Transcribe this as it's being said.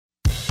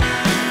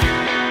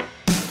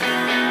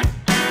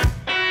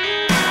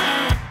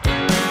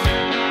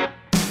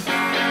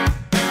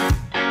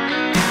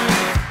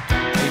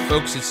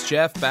folks, it's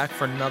Jeff back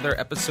for another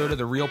episode of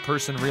the Real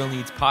Person, Real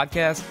Needs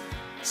podcast.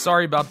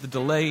 Sorry about the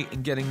delay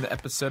in getting the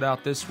episode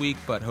out this week,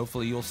 but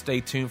hopefully you'll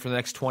stay tuned for the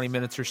next 20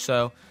 minutes or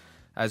so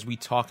as we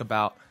talk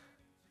about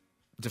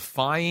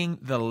defying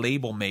the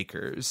label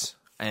makers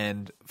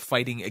and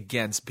fighting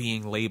against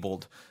being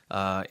labeled,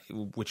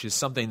 which is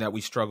something that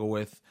we struggle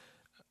with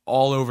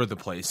all over the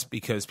place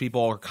because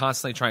people are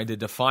constantly trying to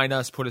define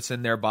us, put us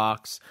in their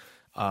box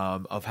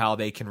of how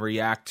they can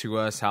react to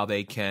us, how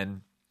they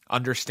can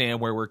understand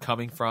where we're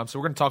coming from. So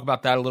we're going to talk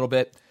about that a little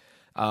bit.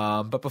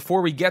 But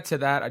before we get to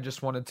that, I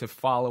just wanted to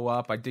follow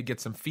up. I did get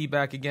some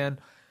feedback again,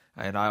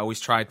 and I always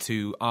try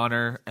to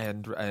honor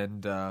and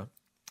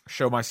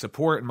show my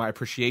support and my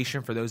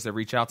appreciation for those that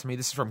reach out to me.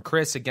 This is from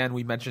Chris. Again,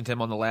 we mentioned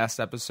him on the last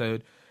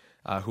episode,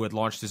 who had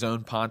launched his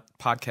own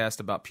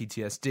podcast about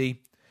PTSD,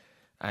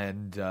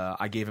 and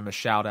I gave him a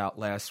shout out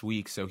last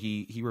week. So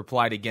he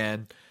replied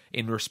again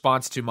in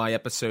response to my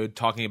episode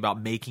talking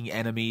about making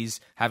enemies,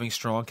 having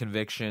strong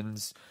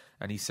convictions.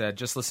 And he said,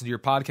 just listen to your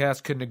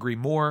podcast. Couldn't agree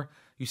more.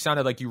 You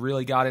sounded like you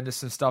really got into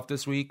some stuff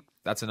this week.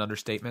 That's an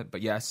understatement,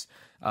 but yes.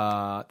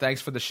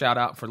 Thanks for the shout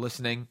out, for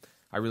listening.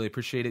 I really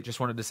appreciate it. Just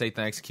wanted to say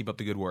thanks. Keep up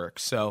the good work.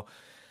 So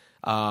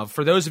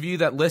for those of you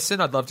that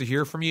listen, I'd love to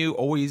hear from you.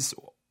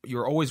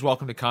 You're always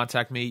welcome to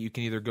contact me. You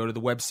can either go to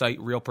the website,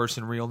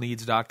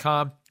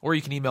 realpersonrealneeds.com, or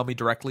you can email me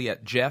directly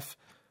at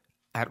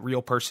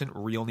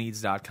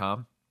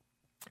jeff@realpersonrealneeds.com.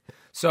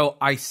 So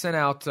I sent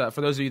out,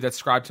 for those of you that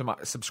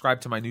subscribe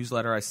to my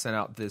newsletter, I sent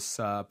out this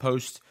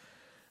post.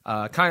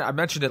 I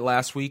mentioned it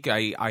last week.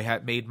 I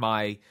had made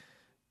my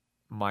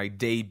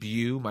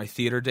debut, my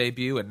theater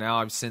debut, and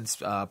now I've since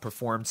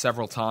performed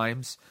several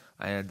times,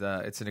 and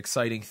it's an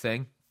exciting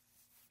thing.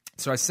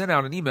 So I sent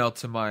out an email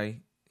to my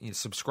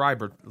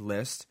subscriber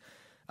list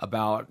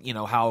about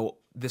how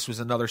this was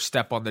another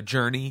step on the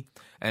journey,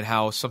 and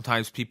how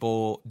sometimes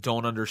people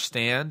don't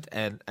understand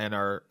and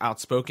are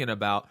outspoken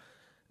about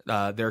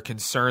they're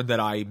concerned that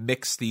I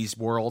mix these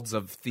worlds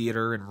of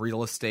theater and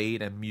real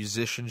estate and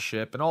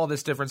musicianship and all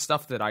this different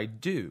stuff that I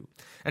do.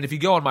 And if you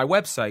go on my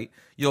website,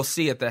 you'll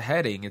see at the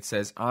heading, it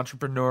says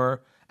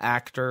entrepreneur,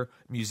 actor,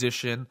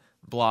 musician,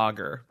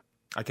 blogger.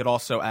 I could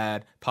also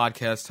add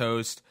podcast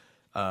host,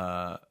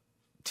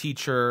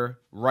 teacher,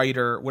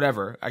 writer,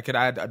 whatever. I could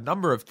add a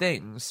number of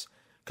things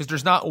because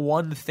there's not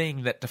one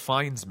thing that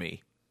defines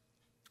me.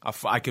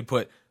 I could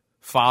put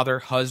father,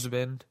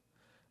 husband,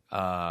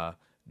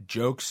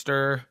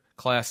 jokester,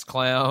 class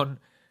clown,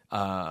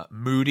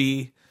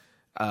 moody,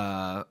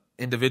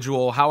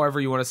 individual, however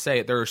you want to say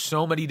it. There are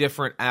so many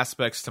different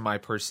aspects to my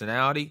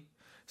personality,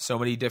 so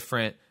many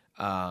different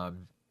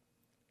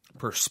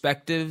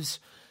perspectives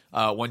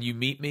when you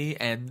meet me.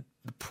 And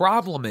the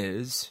problem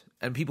is,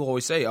 and people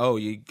always say, oh,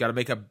 you got to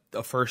make a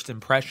first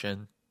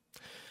impression.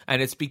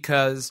 And it's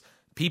because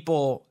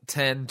people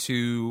tend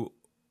to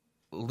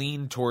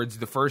lean towards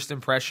the first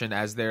impression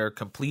as their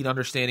complete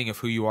understanding of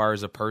who you are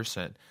as a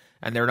person.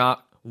 And they're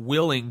not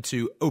willing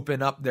to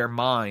open up their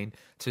mind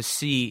to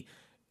see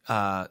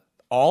all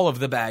of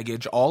the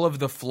baggage, all of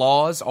the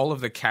flaws, all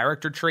of the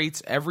character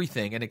traits,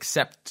 everything, and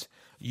accept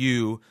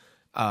you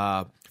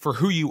for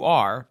who you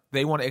are.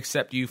 They want to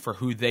accept you for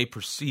who they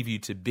perceive you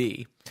to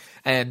be.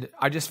 And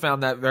I just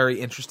found that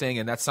very interesting,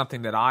 and that's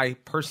something that I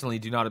personally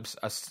do not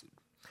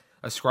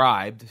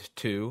ascribe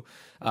to.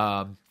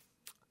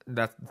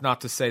 That's not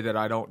to say that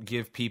I don't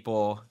give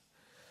people...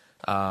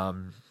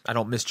 I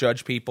don't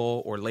misjudge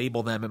people or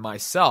label them in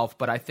myself,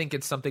 but I think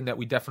it's something that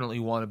we definitely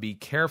want to be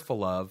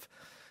careful of.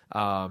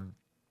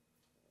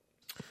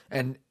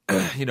 And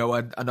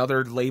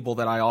another label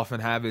that I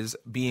often have is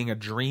being a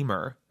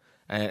dreamer.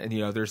 And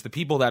there's the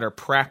people that are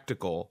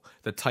practical,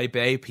 the type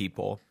A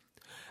people.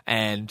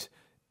 And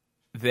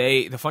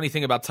the funny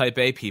thing about type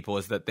A people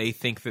is that they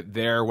think that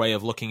their way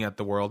of looking at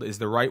the world is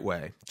the right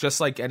way. Just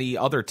like any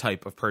other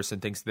type of person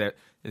thinks that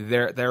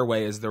their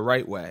way is the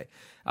right way.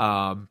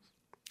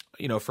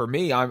 For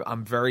me,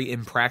 I'm very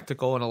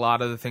impractical in a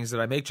lot of the things that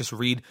I make. Just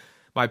read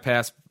my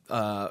past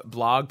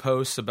blog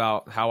posts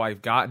about how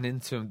I've gotten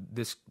into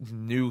this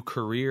new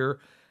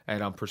career,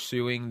 and I'm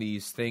pursuing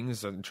these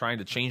things and trying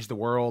to change the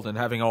world and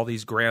having all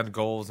these grand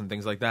goals and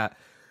things like that.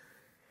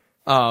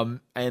 And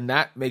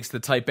that makes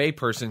the type A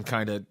person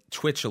kind of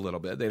twitch a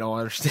little bit. They don't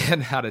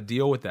understand how to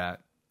deal with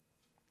that.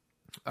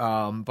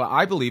 But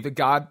I believe that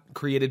God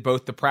created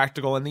both the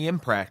practical and the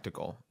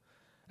impractical.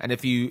 And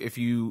if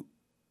you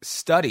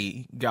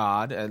study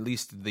God, at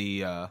least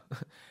the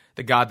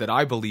God that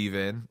I believe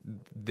in,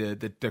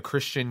 the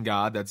Christian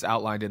God that's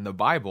outlined in the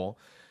Bible,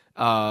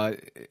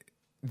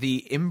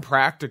 the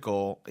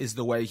impractical is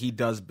the way he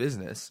does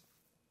business.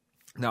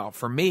 Now,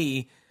 for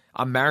me,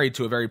 I'm married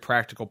to a very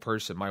practical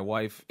person. My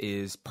wife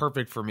is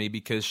perfect for me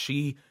because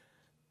she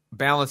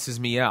balances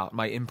me out,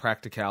 my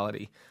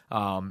impracticality.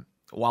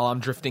 While I'm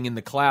drifting in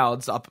the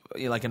clouds up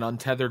like an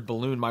untethered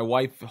balloon, my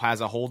wife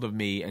has a hold of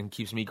me and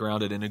keeps me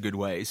grounded in a good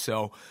way.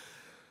 So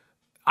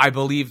I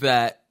believe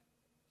that,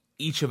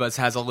 each of us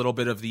has a little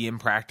bit of the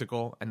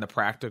impractical and the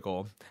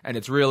practical, and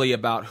it's really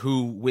about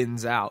who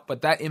wins out.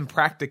 But that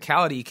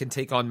impracticality can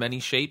take on many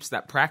shapes.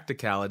 That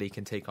practicality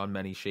can take on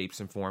many shapes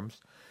and forms.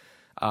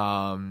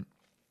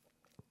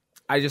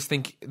 I just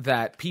think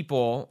that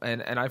people,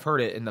 and I've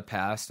heard it in the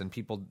past, and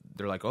people,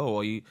 they're like, oh,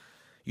 well, you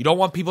don't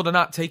want people to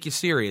not take you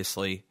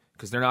seriously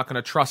because they're not going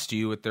to trust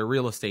you with their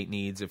real estate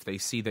needs if they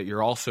see that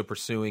you're also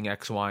pursuing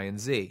X, Y, and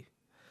Z.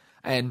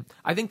 And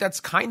I think that's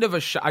kind of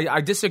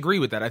I disagree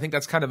with that. I think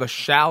that's kind of a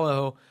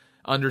shallow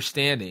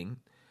understanding.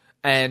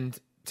 And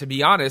to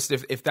be honest,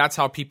 if that's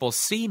how people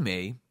see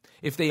me,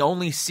 if they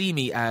only see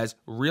me as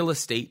real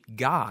estate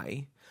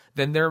guy,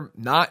 then they're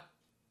not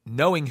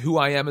knowing who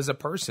I am as a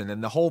person.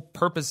 And the whole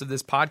purpose of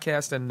this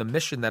podcast and the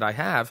mission that I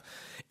have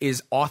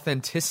is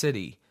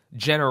authenticity,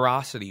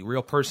 generosity,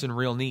 real person,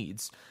 real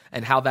needs,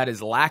 and how that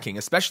is lacking,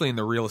 especially in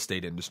the real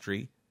estate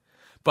industry.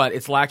 But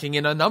it's lacking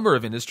in a number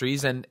of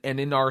industries and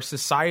in our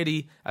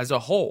society as a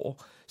whole.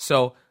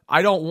 So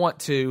I don't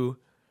want to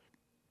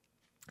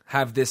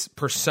have this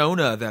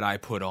persona that I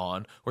put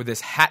on or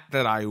this hat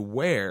that I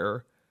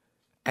wear,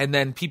 and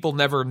then people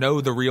never know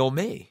the real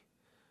me.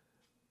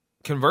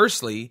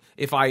 Conversely,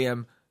 if I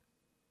am,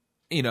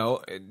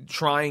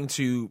 trying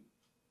to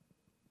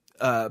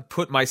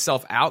put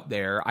myself out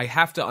there, I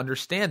have to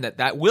understand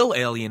that will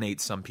alienate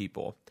some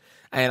people.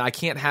 And I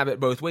can't have it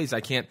both ways.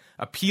 I can't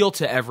appeal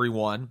to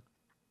everyone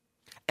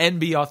and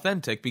be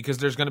authentic, because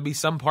there's going to be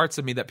some parts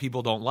of me that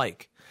people don't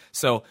like.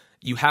 So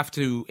you have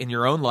to, in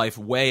your own life,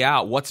 weigh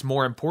out what's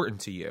more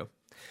important to you.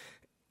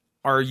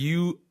 Are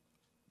you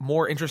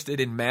more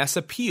interested in mass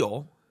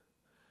appeal,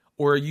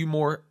 or are you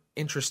more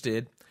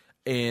interested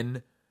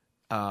in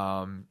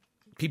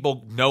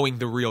people knowing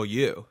the real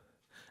you?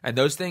 And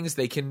those things,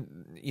 they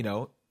can,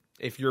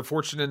 if you're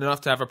fortunate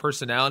enough to have a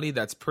personality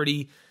that's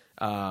pretty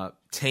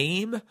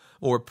tame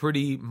or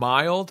pretty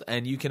mild,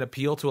 and you can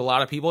appeal to a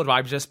lot of people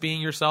by just being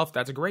yourself,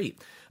 that's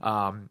great.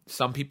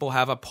 Some people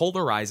have a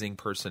polarizing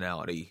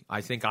personality.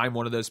 I think I'm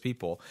one of those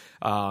people,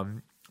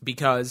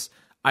 because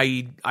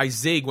I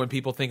zig when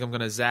people think I'm going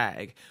to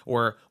zag,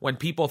 or when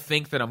people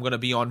think that I'm going to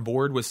be on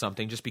board with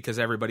something just because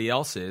everybody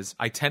else is,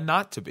 I tend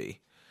not to be.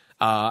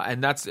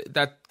 And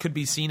that could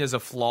be seen as a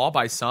flaw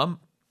by some.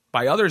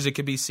 By others, it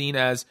could be seen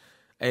as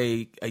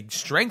a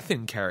strength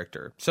in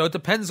character. So it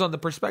depends on the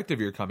perspective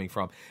you're coming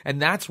from.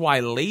 And that's why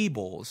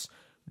labels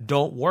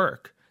don't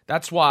work.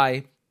 That's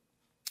why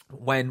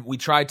when we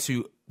try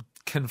to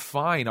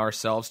confine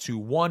ourselves to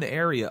one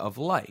area of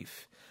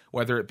life,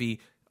 whether it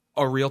be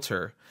a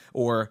realtor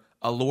or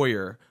a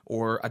lawyer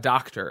or a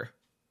doctor,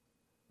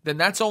 then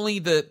that's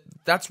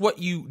what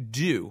you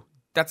do.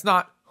 That's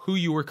not who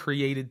you were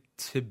created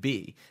to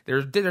be.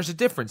 There's a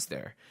difference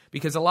there,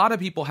 because a lot of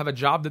people have a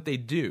job that they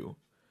do,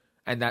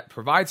 and that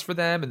provides for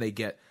them, and they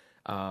get,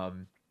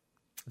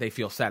 they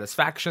feel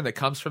satisfaction that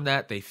comes from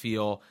that. They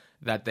feel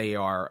that they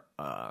are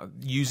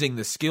using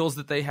the skills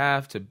that they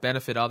have to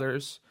benefit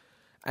others.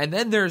 And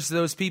then there's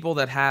those people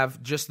that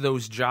have just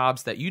those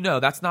jobs that,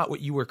 that's not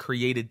what you were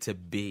created to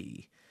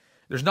be.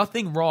 There's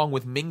nothing wrong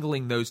with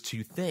mingling those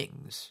two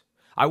things.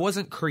 I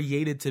wasn't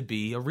created to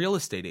be a real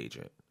estate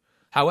agent.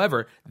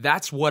 However,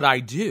 that's what I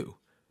do.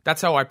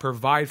 That's how I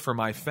provide for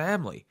my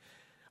family.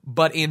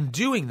 But in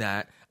doing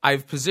that,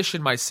 I've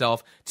positioned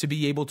myself to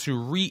be able to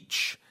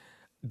reach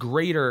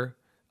greater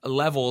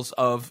levels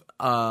of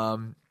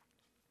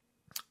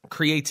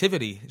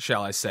creativity,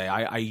 shall I say.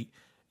 I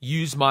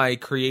use my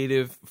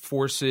creative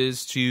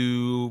forces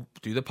to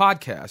do the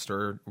podcast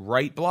or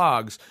write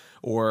blogs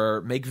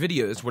or make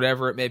videos,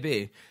 whatever it may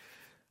be.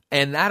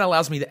 And that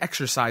allows me to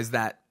exercise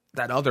that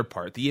other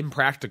part, the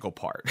impractical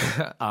part.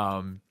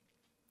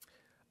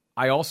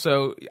 I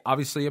also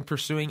obviously am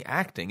pursuing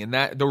acting,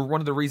 and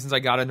one of the reasons I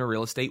got into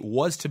real estate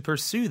was to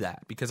pursue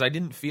that, because I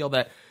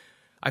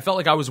felt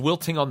like I was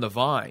wilting on the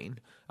vine.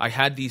 I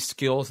had these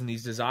skills and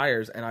these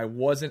desires, and I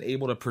wasn't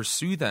able to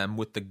pursue them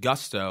with the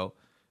gusto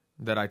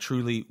that I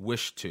truly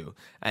wished to.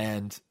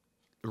 And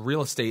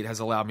real estate has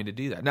allowed me to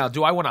do that. Now,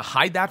 do I want to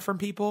hide that from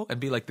people and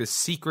be like this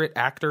secret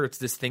actor? It's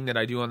this thing that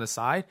I do on the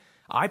side.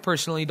 I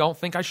personally don't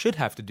think I should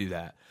have to do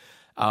that.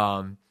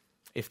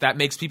 If that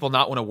makes people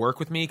not want to work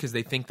with me because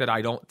they think that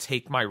I don't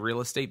take my real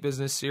estate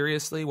business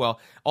seriously, well,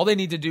 all they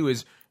need to do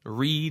is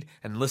read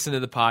and listen to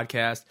the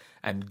podcast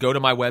and go to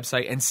my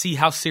website and see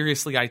how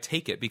seriously I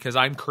take it, because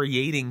I'm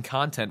creating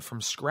content from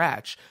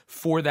scratch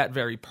for that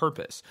very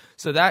purpose.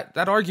 So that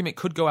argument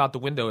could go out the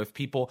window if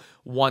people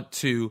want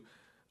to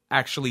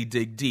actually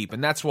dig deep.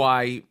 And that's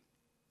why,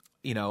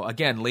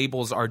 again,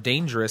 labels are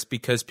dangerous,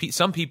 because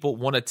some people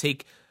want to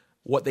take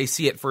what they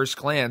see at first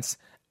glance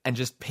and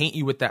just paint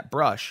you with that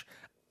brush.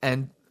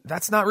 And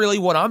that's not really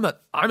what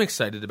I'm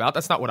excited about.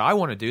 That's not what I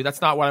want to do. That's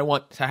not what I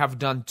want to have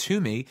done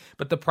to me.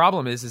 But the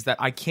problem is that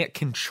I can't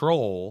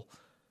control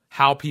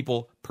how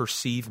people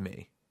perceive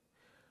me.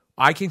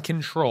 I can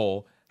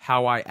control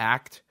how I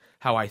act,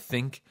 how I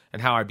think,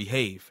 and how I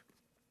behave.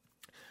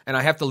 And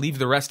I have to leave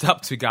the rest up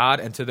to God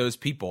and to those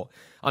people.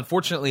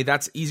 Unfortunately,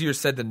 that's easier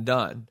said than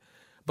done.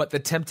 But the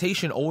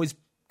temptation always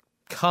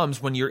comes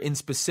when you're in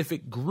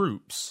specific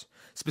groups,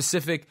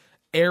 specific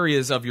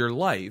areas of your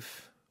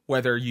life,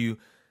 whether you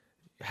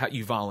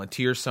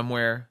volunteer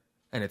somewhere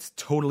and it's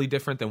totally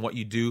different than what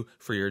you do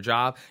for your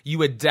job,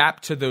 you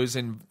adapt to those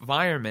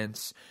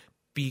environments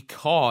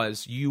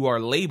because you are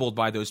labeled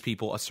by those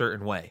people a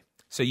certain way.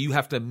 So you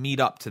have to meet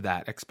up to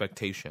that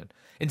expectation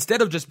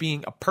instead of just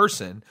being a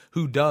person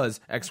who does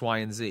X, Y,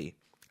 and Z.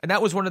 And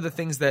that was one of the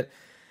things that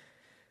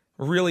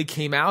really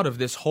came out of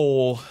this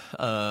whole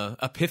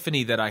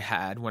epiphany that I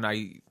had when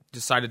I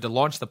decided to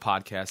launch the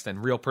podcast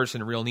and Real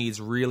Person, Real Needs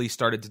really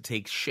started to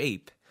take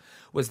shape,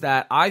 was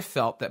that I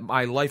felt that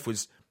my life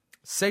was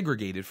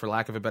segregated, for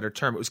lack of a better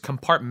term. It was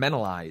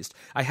compartmentalized.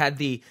 I had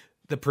the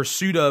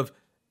pursuit of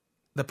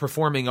the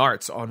performing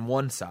arts on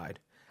one side.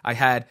 I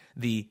had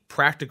the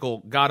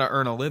practical, gotta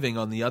earn a living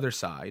on the other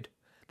side.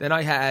 Then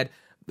I had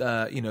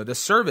the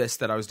service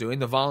that I was doing,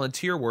 the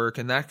volunteer work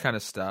and that kind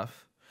of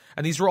stuff.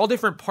 And these were all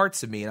different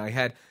parts of me, and I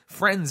had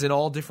friends in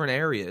all different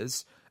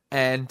areas,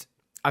 and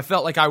I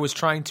felt like I was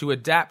trying to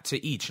adapt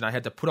to each, and I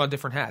had to put on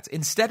different hats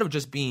instead of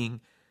just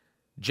being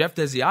Jeff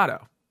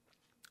Desiato,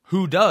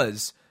 who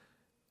does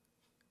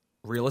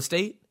real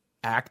estate,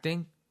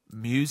 acting,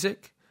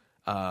 music,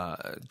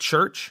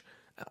 church,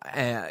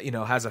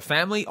 has a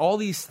family, all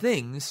these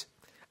things,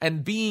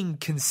 and being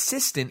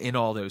consistent in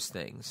all those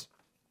things.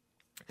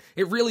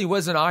 It really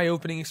was an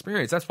eye-opening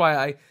experience. That's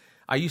why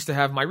I used to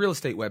have my real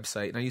estate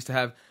website, and I used to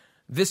have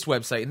this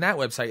website and that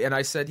website, and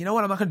I said, you know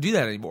what, I'm not going to do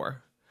that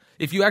anymore.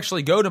 If you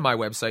actually go to my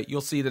website, you'll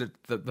see that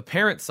the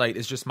parent site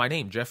is just my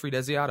name, Jeffrey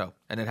Desiato,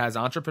 and it has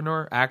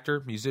entrepreneur,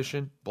 actor,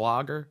 musician,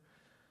 blogger,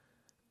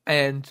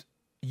 and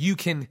you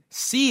can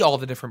see all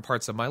the different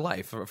parts of my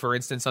life. For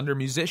instance, under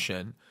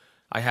musician,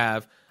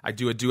 I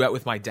do a duet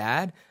with my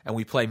dad, and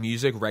we play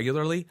music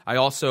regularly. I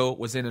also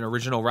was in an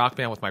original rock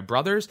band with my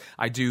brothers.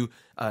 I do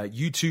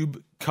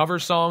YouTube cover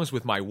songs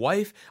with my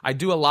wife. I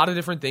do a lot of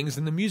different things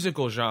in the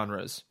musical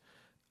genres.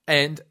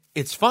 And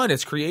it's fun.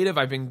 It's creative.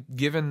 I've been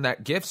given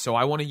that gift, so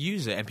I want to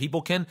use it. And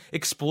people can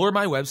explore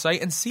my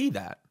website and see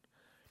that.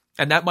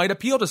 And that might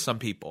appeal to some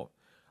people.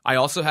 I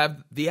also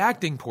have the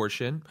acting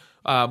portion,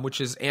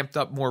 which is amped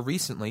up more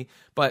recently,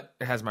 but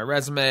it has my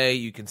resume.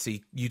 You can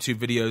see YouTube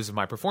videos of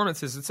my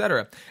performances,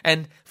 etc.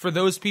 And for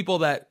those people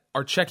that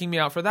are checking me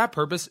out for that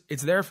purpose,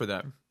 it's there for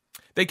them.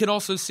 They can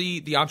also see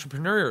the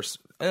entrepreneur,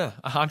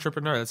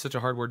 that's such a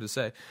hard word to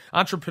say,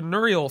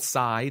 entrepreneurial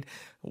side,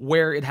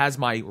 where it has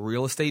my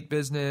real estate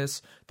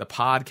business, the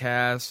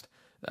podcast,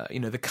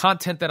 the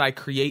content that I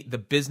create, the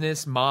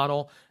business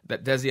model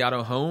that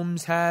Desiato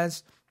Homes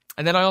has.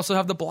 And then I also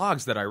have the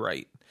blogs that I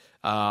write.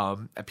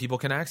 People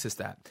can access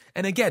that.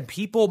 And again,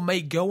 people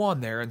may go on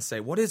there and say,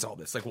 what is all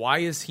this? Like, why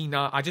is he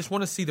not? I just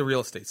want to see the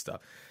real estate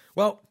stuff.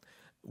 Well,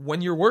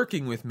 when you're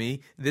working with me,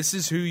 this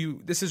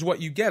is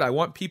what you get. I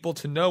want people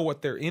to know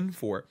what they're in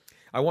for.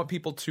 I want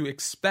people to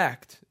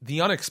expect the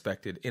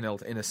unexpected in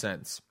a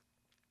sense.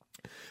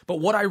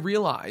 But what I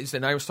realized,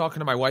 and I was talking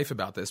to my wife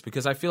about this,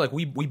 because I feel like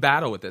we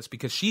battle with this,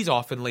 because she's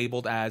often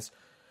labeled as,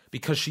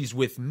 because she's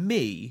with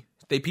me,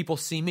 people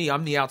see me,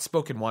 I'm the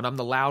outspoken one, I'm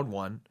the loud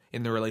one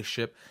in the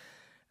relationship.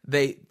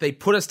 They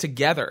put us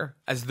together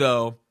as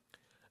though,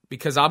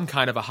 because I'm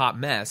kind of a hot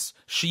mess,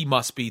 she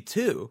must be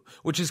too,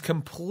 which is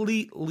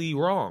completely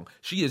wrong.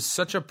 She is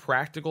such a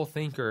practical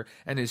thinker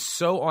and is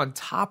so on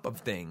top of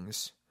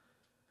things.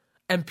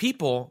 And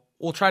people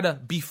will try to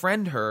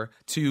befriend her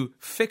to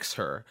fix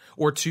her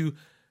or to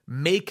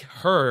make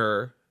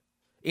her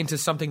into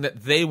something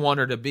that they want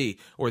her to be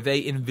or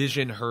they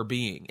envision her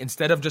being,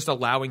 instead of just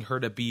allowing her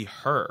to be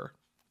her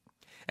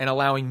and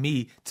allowing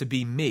me to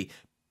be me.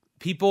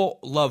 People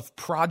love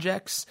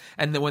projects,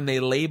 and then when they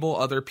label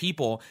other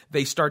people,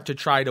 they start to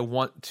try to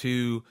want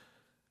to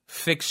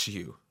fix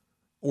you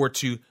or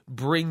to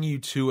bring you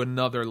to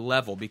another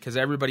level, because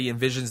everybody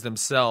envisions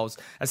themselves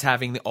as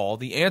having all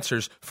the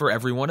answers for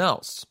everyone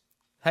else.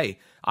 Hey,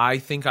 I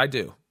think I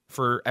do.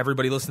 For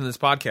everybody listening to this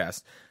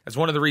podcast, that's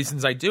one of the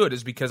reasons I do it,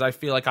 is because I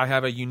feel like I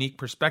have a unique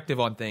perspective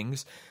on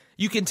things.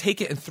 You can take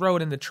it and throw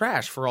it in the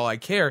trash for all I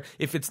care.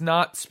 If it's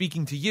not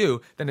speaking to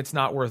you, then it's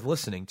not worth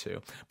listening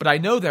to. But I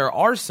know there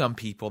are some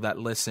people that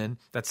listen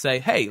that say,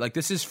 hey, like,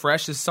 this is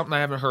fresh. This is something I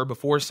haven't heard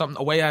before,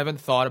 a way I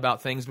haven't thought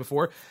about things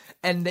before.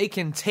 And they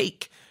can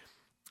take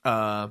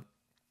the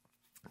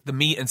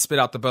meat and spit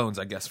out the bones,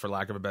 I guess, for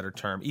lack of a better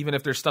term. Even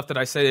if there's stuff that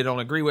I say they don't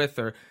agree with,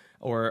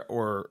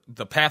 or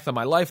the path of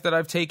my life that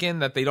I've taken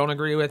that they don't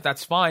agree with,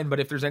 that's fine. But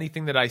if there's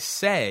anything that I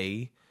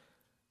say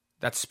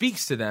that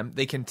speaks to them,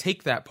 they can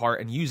take that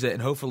part and use it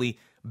and hopefully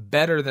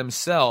better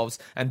themselves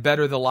and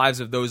better the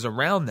lives of those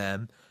around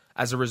them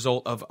as a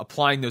result of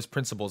applying those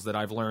principles that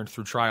I've learned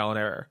through trial and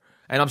error.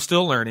 And I'm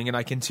still learning, and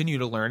I continue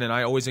to learn, and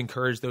I always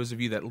encourage those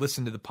of you that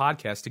listen to the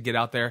podcast to get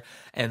out there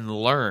and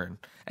learn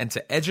and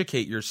to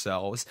educate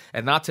yourselves,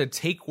 and not to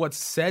take what's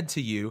said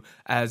to you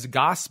as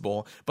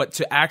gospel, but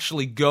to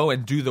actually go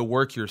and do the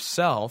work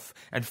yourself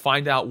and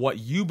find out what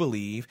you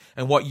believe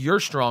and what your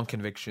strong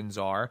convictions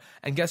are.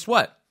 And guess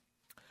what?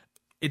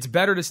 It's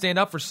better to stand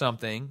up for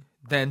something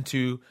than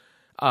to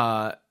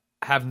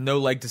have no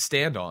leg to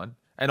stand on.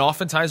 And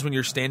oftentimes when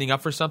you're standing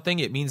up for something,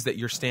 it means that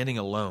you're standing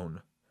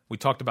alone. We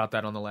talked about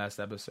that on the last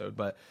episode,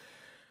 but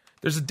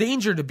there's a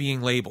danger to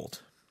being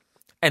labeled.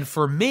 And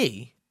for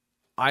me,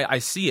 I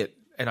see it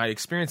and I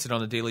experience it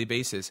on a daily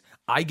basis.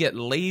 I get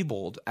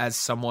labeled as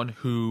someone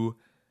who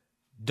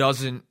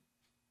doesn't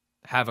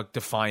have a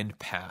defined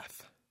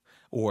path,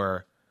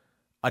 or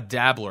a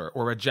dabbler,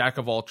 or a jack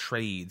of all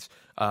trades.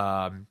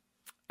 And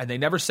they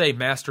never say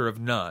master of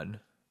none,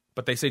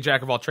 but they say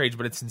jack of all trades,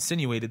 but it's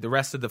insinuated the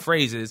rest of the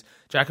phrase is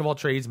jack of all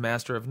trades,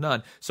 master of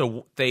none.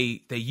 So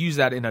they use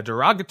that in a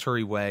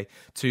derogatory way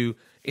to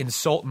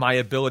insult my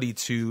ability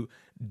to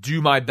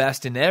do my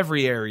best in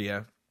every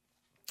area,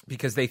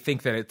 because they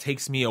think that it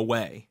takes me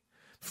away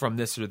from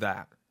this or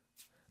that.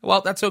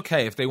 Well, that's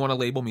okay if they want to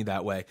label me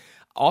that way.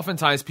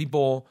 Oftentimes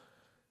people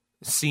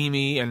see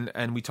me,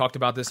 and we talked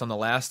about this on the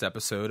last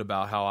episode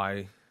about how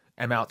I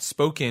am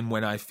outspoken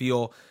when I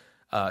feel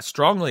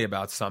strongly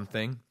about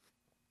something,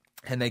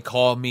 and they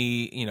call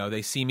me,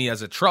 they see me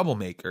as a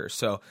troublemaker.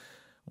 So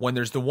when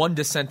there's the one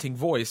dissenting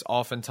voice,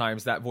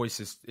 oftentimes that voice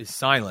is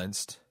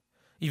silenced,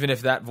 even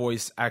if that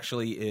voice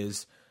actually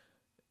is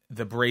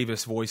the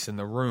bravest voice in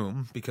the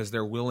room, because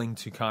they're willing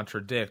to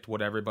contradict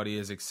what everybody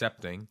is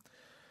accepting.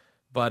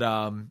 But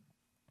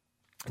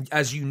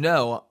as you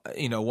know,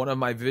 one of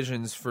my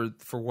visions for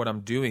what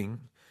I'm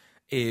doing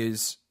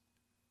is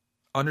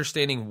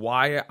understanding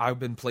why I've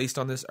been placed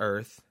on this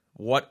earth,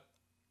 what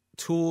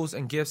tools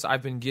and gifts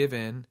I've been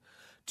given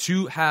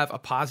to have a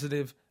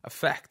positive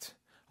effect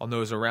on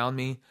those around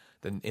me,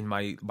 in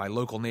my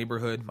local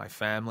neighborhood, my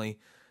family,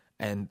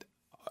 and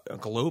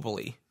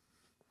globally.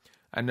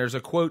 And there's a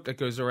quote that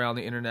goes around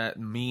the internet,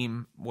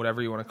 meme,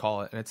 whatever you want to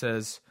call it, and it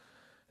says,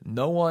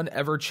 "No one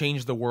ever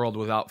changed the world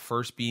without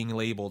first being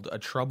labeled a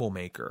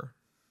troublemaker."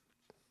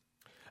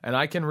 And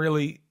I can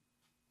really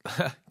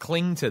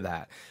cling to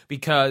that,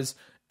 because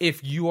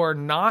if you are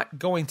not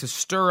going to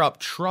stir up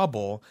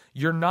trouble,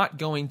 you're not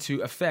going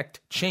to affect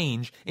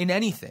change in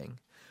anything,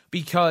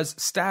 because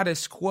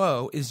status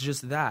quo is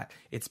just that.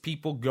 It's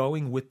people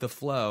going with the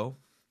flow.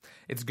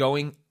 It's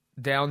going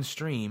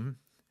downstream,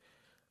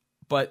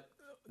 but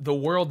the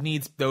world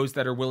needs those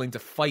that are willing to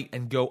fight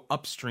and go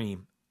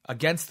upstream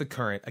against the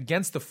current,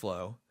 against the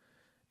flow,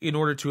 in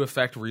order to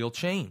affect real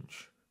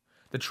change.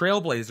 The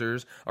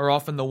trailblazers are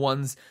often the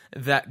ones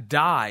that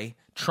die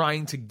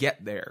trying to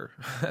get there,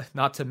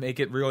 not to make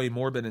it really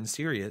morbid and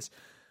serious,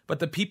 but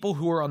the people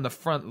who are on the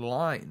front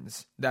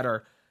lines that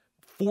are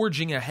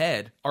forging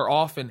ahead are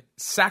often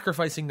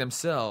sacrificing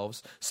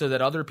themselves so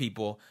that other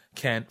people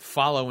can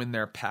follow in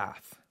their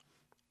path.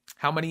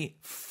 How many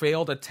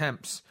failed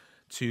attempts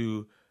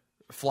to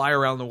fly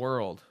around the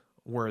world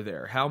were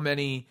there? How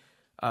many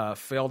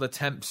failed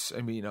attempts?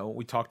 I mean,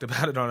 we talked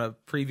about it on a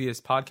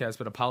previous podcast,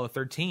 but Apollo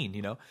 13,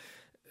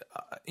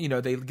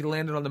 they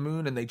landed on the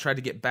moon and they tried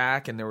to get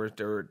back, and there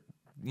were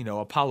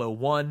Apollo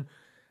 1,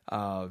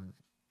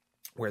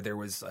 where there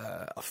was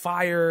a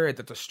fire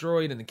that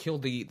destroyed and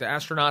killed the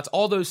astronauts,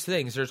 all those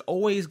things. There's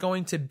always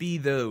going to be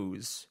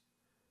those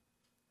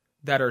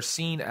that are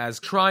seen as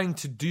trying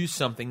to do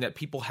something that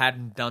people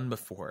hadn't done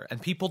before, and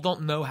people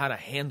don't know how to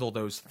handle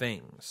those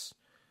things.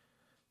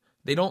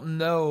 They don't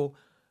know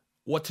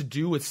what to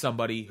do with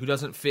somebody who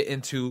doesn't fit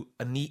into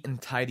a neat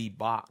and tidy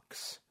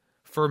box.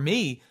 For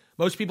me,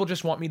 most people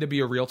just want me to be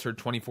a realtor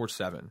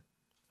 24/7.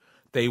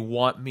 They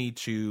want me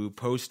to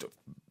post,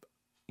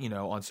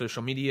 on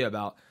social media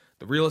about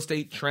the real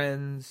estate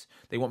trends.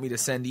 They want me to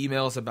send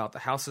emails about the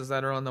houses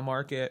that are on the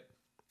market.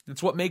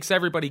 It's what makes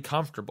everybody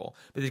comfortable,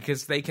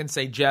 because they can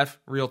say, "Jeff,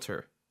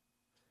 realtor."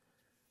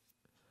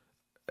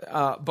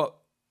 But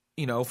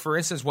for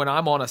instance, when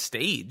I'm on a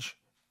stage,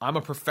 I'm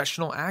a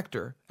professional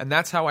actor, and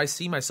that's how I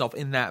see myself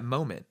in that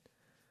moment.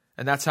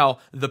 And that's how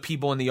the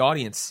people in the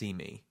audience see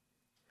me.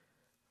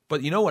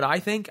 But you know what I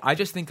think? I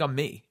just think I'm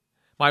me.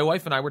 My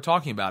wife and I were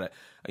talking about it.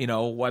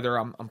 Whether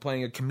I'm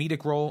playing a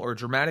comedic role or a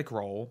dramatic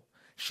role,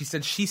 she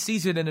said she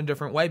sees it in a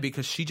different way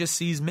because she just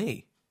sees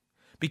me.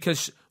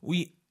 Because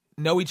we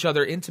know each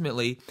other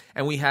intimately,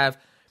 and we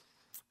have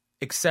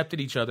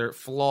accepted each other,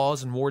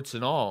 flaws and warts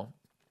and all.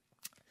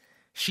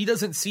 She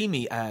doesn't see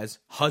me as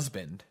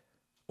husband,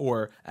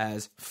 or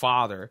as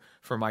father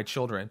for my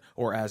children,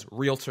 or as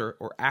realtor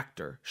or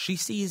actor. She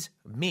sees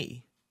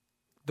me,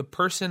 the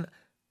person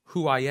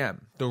who I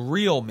am, the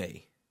real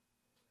me.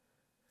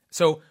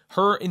 So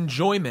her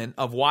enjoyment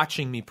of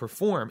watching me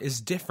perform is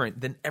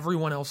different than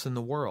everyone else in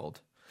the world,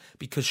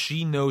 because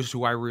she knows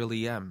who I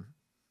really am.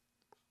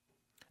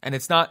 And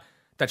it's not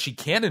that she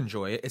can't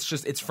enjoy it,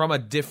 it's from a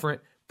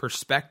different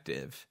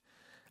perspective.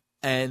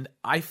 And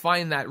I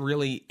find that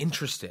really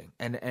interesting.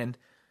 And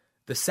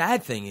the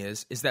sad thing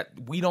is that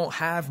we don't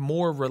have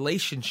more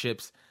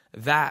relationships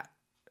that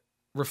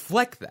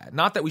reflect that.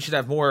 Not that we should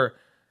have more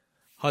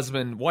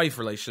husband-wife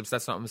relationships,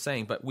 that's not what I'm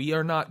saying, but we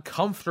are not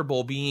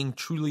comfortable being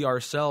truly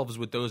ourselves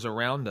with those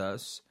around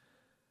us.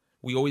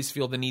 We always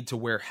feel the need to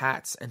wear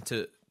hats and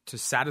to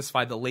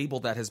satisfy the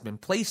label that has been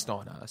placed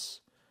on us.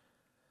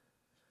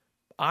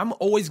 I'm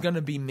always going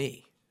to be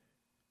me.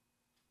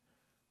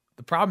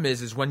 The problem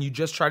is when you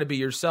just try to be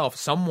yourself,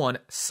 someone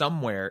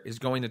somewhere is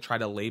going to try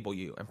to label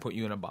you and put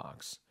you in a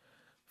box.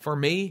 For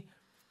me,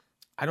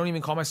 I don't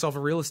even call myself a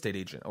real estate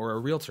agent or a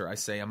realtor. I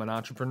say I'm an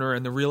entrepreneur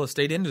in the real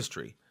estate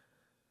industry,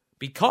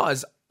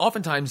 because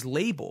oftentimes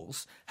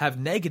labels have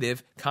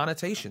negative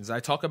connotations. I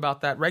talk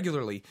about that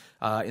regularly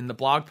in the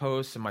blog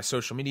posts and my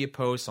social media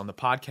posts on the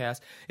podcast,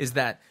 is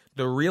that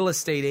the real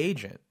estate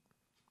agent,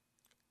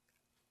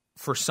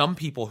 for some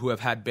people who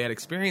have had bad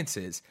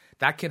experiences,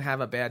 that can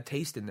have a bad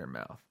taste in their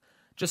mouth.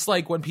 Just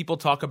like when people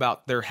talk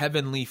about their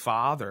heavenly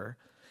father,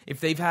 if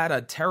they've had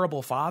a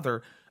terrible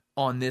father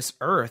on this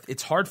earth,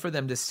 it's hard for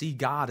them to see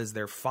God as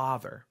their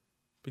father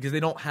because they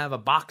don't have a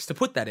box to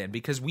put that in,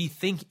 because we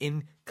think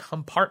in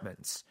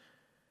compartments.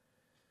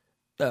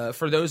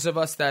 For those of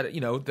us that,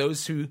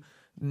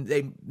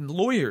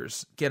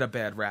 lawyers get a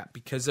bad rap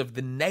because of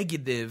the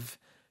negative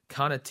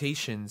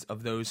connotations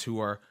of those who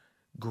are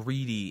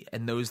greedy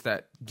and those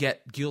that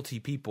get guilty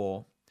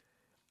people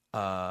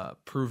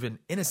proven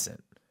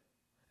innocent,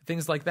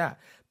 things like that.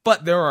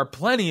 But there are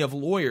plenty of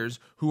lawyers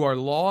who are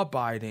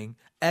law-abiding,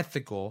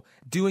 ethical,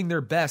 doing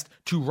their best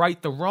to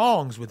right the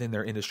wrongs within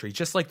their industry,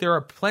 just like there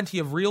are plenty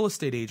of real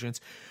estate agents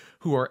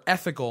who are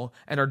ethical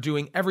and are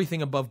doing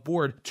everything above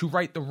board to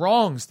right the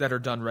wrongs that are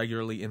done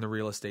regularly in the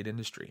real estate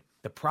industry.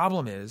 The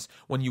problem is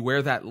when you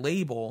wear that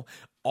label,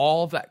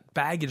 all that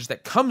baggage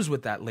that comes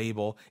with that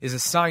label is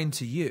assigned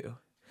to you.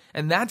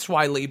 And that's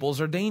why labels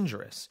are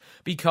dangerous,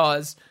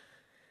 because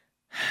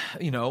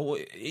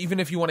even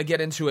if you want to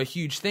get into a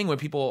huge thing, when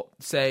people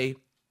say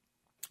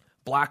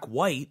black,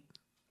 white,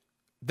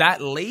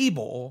 that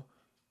label,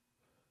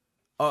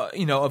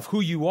 of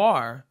who you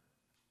are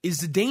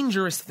is a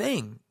dangerous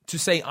thing. To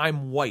say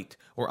I'm white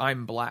or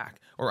I'm black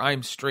or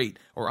I'm straight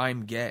or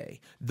I'm gay.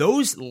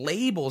 Those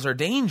labels are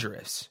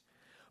dangerous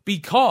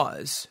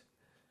because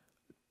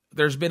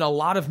there's been a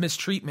lot of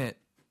mistreatment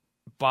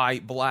by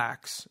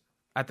blacks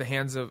at the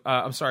hands of,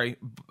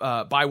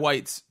 by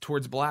whites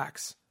towards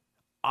blacks.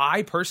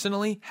 I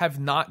personally have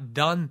not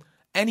done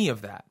any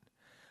of that,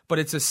 but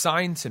it's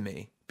assigned to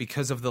me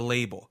because of the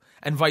label,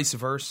 and vice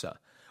versa.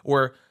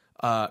 Or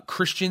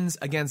Christians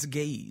against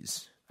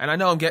gays. And I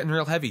know I'm getting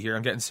real heavy here,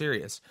 I'm getting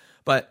serious,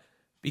 but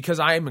because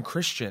I am a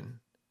Christian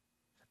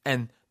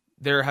and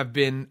there have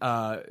been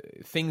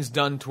things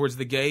done towards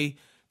the gay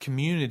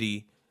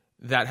community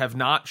that have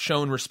not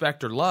shown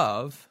respect or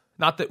love,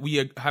 not that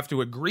we have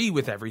to agree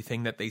with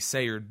everything that they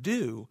say or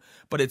do,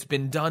 but it's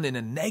been done in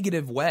a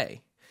negative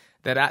way.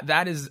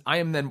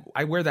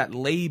 I wear that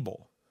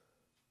label.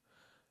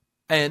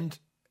 And,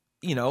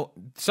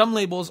 some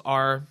labels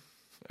are,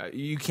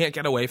 you can't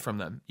get away from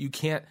them. You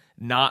can't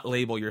not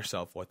label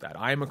yourself with that.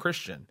 I am a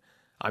Christian.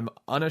 I'm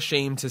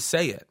unashamed to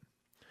say it.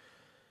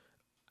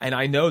 And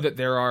I know that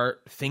there are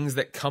things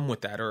that come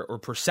with that or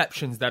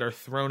perceptions that are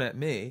thrown at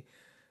me.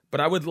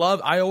 But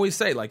I always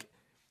say,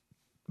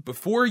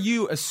 before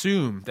you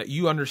assume that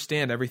you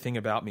understand everything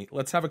about me,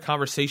 let's have a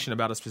conversation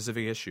about a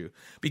specific issue.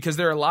 Because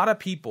there are a lot of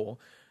people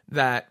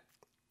that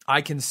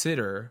I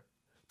consider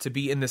to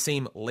be in the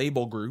same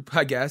label group,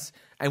 I guess,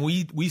 and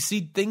we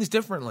see things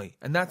differently,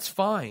 and that's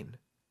fine.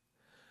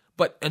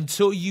 But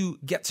until you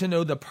get to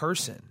know the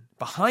person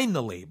behind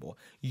the label,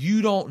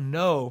 you don't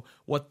know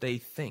what they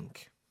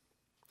think.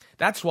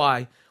 That's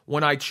why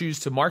when I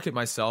choose to market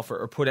myself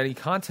or put any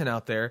content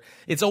out there,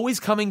 it's always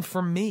coming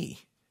from me.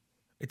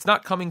 It's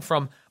not coming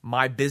from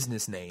my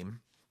business name.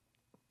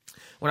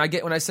 When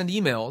I send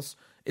emails,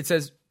 it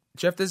says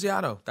Jeff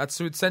Desiato. That's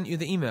who sent you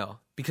the email,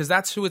 because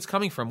that's who it's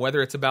coming from.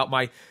 Whether it's about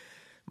my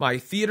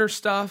theater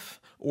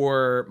stuff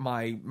or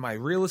my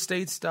real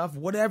estate stuff,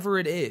 whatever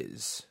it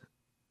is,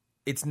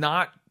 it's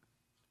not.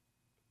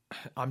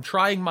 I'm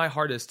trying my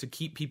hardest to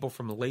keep people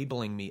from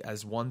labeling me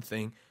as one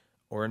thing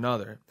or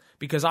another,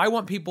 because I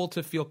want people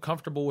to feel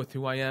comfortable with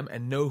who I am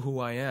and know who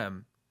I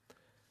am.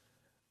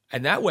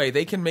 And that way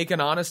they can make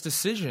an honest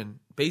decision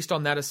based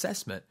on that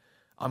assessment.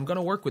 I'm going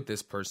to work with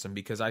this person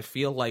because I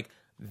feel like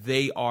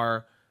they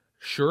are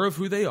sure of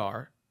who they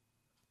are.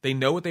 They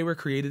know what they were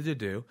created to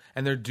do,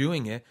 and they're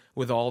doing it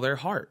with all their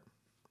heart,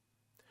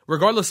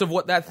 regardless of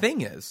what that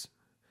thing is.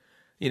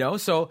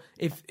 So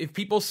if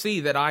people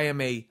see that I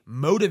am a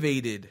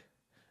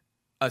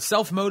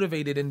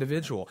self-motivated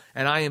individual,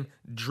 and I am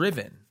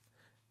driven,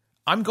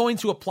 I'm going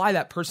to apply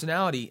that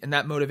personality and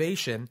that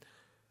motivation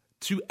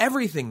to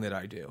everything that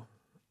I do.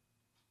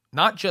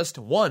 Not just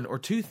one or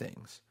two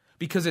things,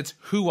 because it's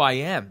who I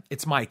am.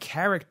 It's my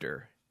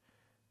character.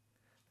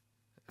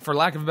 For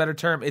lack of a better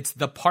term, it's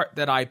the part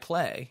that I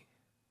play.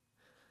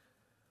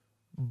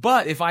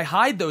 But if I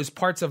hide those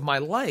parts of my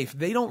life,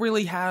 they don't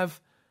really have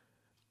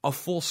a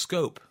full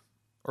scope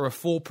or a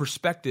full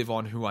perspective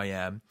on who I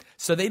am.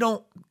 So they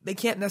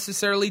can't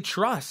necessarily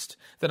trust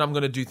that I'm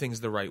going to do things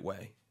the right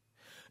way.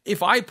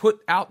 If I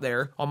put out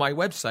there on my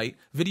website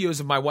videos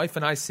of my wife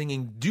and I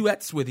singing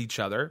duets with each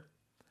other,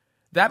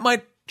 that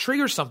might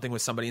trigger something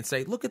with somebody and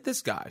say, look at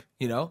this guy,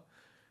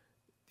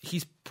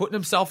 he's putting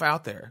himself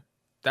out there.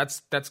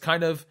 That's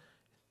kind of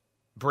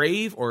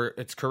brave, or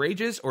it's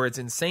courageous, or it's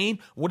insane,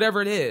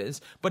 whatever it is,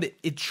 but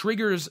it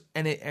triggers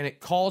and it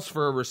calls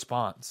for a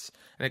response,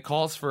 and it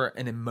calls for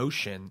an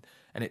emotion,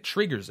 and it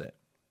triggers it.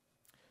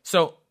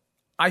 So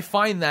I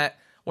find that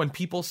when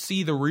people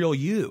see the real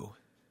you.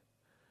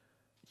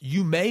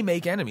 You may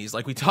make enemies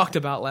like we talked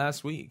about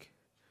last week,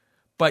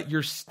 but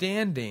you're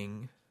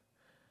standing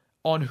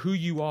on who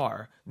you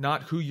are,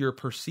 not who you're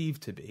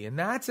perceived to be. And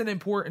that's an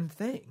important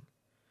thing.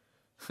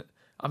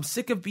 I'm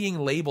sick of being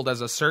labeled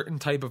as a certain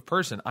type of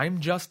person. I'm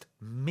just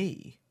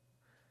me.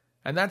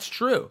 And that's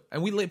true.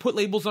 And we put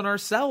labels on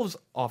ourselves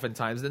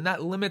oftentimes, and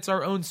that limits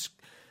our own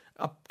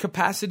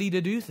capacity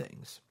to do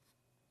things.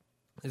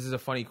 This is a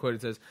funny quote.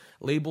 It says,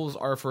 labels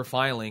are for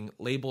filing,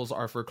 labels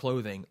are for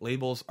clothing,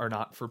 labels are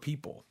not for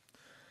people.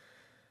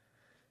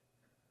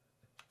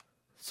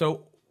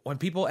 So when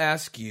people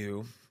ask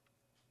you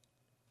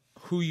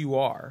who you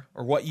are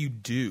or what you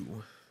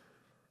do,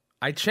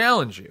 I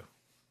challenge you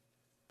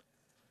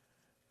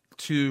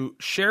to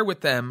share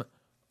with them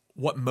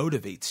what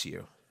motivates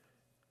you,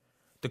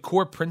 the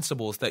core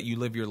principles that you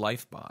live your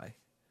life by.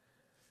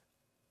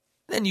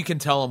 Then you can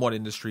tell them what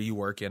industry you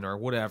work in or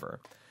whatever.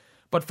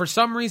 But for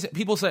some reason,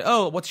 people say,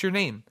 oh, what's your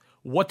name?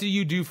 What do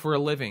you do for a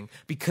living?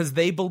 Because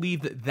they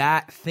believe that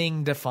that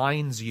thing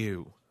defines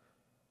you.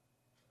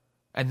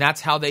 And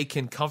that's how they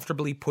can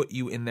comfortably put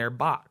you in their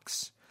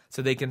box.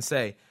 So they can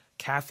say,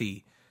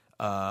 Kathy,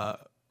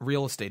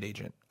 real estate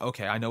agent.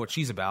 Okay, I know what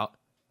she's about.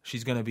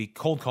 She's going to be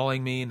cold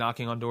calling me,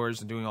 knocking on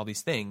doors, and doing all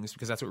these things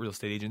because that's what real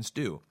estate agents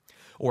do.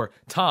 Or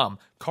Tom,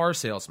 car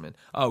salesman.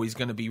 Oh, he's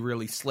going to be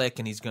really slick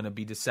and he's going to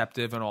be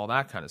deceptive and all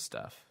that kind of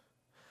stuff.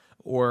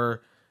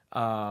 Or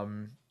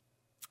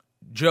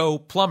Joe,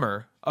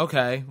 plumber.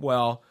 Okay,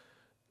 well,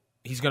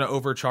 he's going to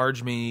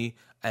overcharge me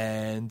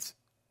and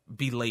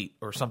be late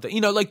or something.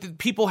 You know, like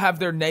people have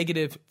their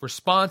negative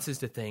responses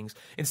to things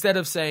instead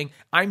of saying,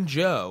 I'm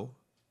Joe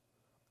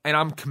and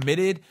I'm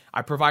committed.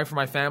 I provide for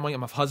my family.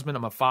 I'm a husband.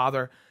 I'm a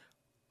father.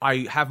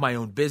 I have my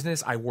own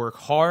business. I work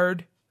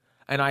hard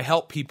and I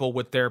help people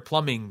with their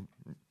plumbing,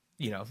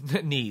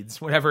 needs,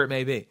 whatever it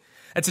may be.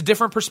 It's a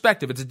different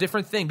perspective. It's a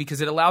different thing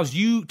because it allows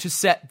you to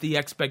set the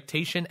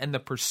expectation and the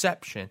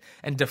perception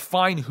and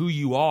define who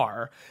you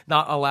are,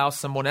 not allow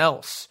someone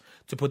else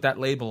to put that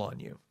label on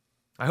you.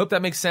 I hope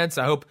that makes sense.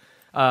 I hope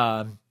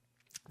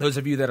those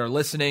of you that are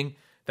listening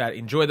that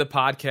enjoy the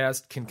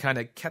podcast can kind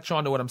of catch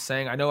on to what I'm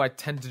saying. I know I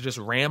tend to just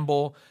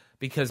ramble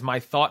because my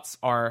thoughts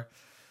are,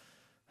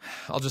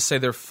 I'll just say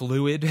they're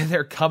fluid.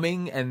 They're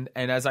coming, and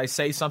as I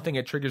say something,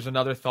 it triggers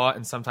another thought,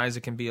 and sometimes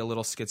it can be a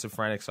little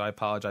schizophrenic, so I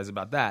apologize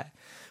about that.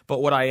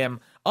 But what I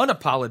am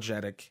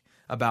unapologetic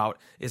about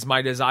is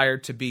my desire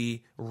to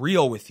be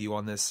real with you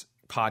on this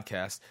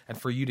podcast and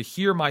for you to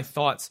hear my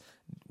thoughts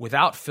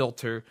without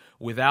filter,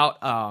 without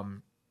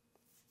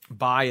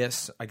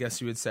bias, I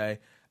guess you would say,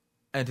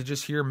 and to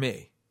just hear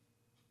me.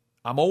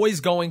 I'm always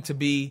going to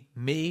be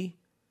me,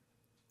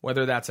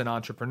 whether that's an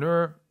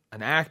entrepreneur,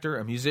 an actor,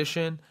 a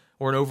musician,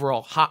 or an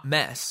overall hot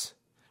mess,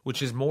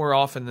 which is more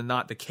often than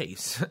not the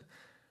case.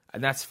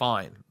 And that's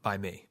fine by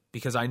me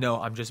because I know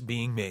I'm just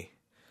being me.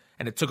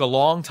 And it took a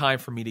long time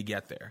for me to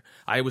get there.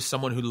 I was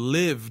someone who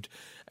lived,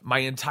 my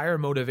entire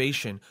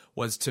motivation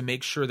was to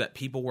make sure that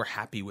people were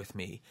happy with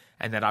me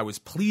and that I was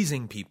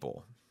pleasing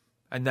people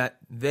and that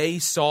they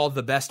saw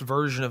the best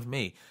version of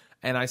me.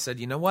 And I said,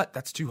 you know what?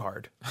 That's too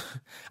hard.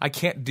 I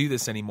can't do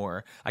this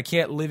anymore. I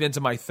can't live into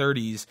my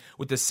 30s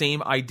with the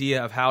same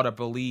idea of how to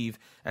believe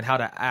and how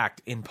to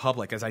act in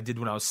public as I did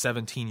when I was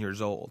 17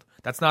 years old.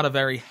 That's not a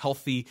very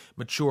healthy,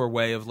 mature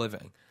way of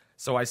living.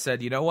 So I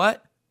said, you know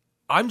what?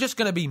 I'm just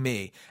going to be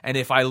me. And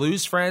if I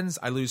lose friends,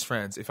 I lose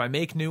friends. If I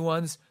make new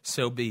ones,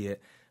 so be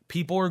it.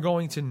 People are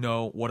going to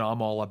know what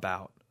I'm all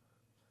about.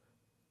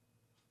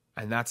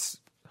 And that's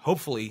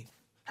hopefully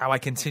how I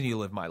continue to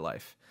live my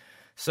life.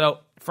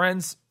 So,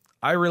 friends,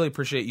 I really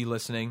appreciate you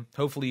listening.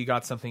 Hopefully you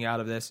got something out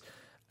of this.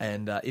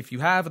 And if you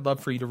have, I'd love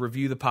for you to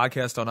review the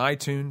podcast on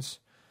iTunes.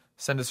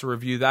 Send us a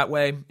review that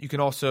way. You can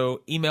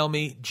also email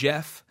me,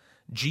 Jeff,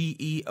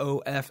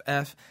 Geoff,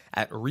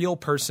 at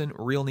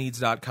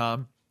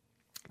realpersonrealneeds.com.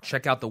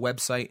 Check out the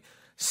website.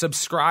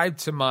 Subscribe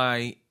to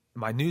my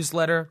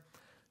newsletter,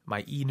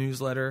 my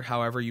e-newsletter,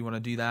 however you want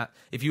to do that.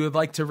 If you would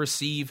like to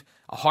receive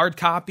a hard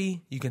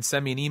copy, you can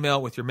send me an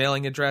email with your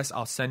mailing address.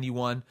 I'll send you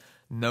one,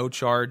 no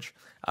charge.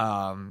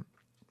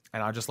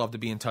 And I'd just love to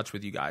be in touch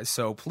with you guys.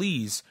 So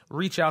please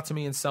reach out to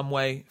me in some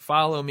way.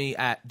 Follow me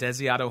at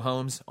Desiato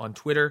Homes on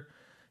Twitter.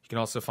 You can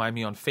also find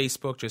me on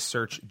Facebook. Just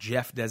search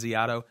Jeff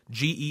Desiato,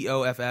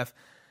 Geoff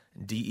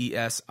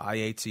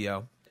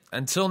Desiato.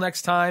 Until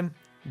next time,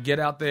 get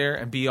out there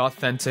and be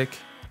authentic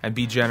and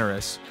be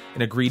generous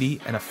in a greedy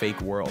and a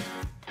fake world.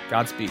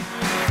 Godspeed.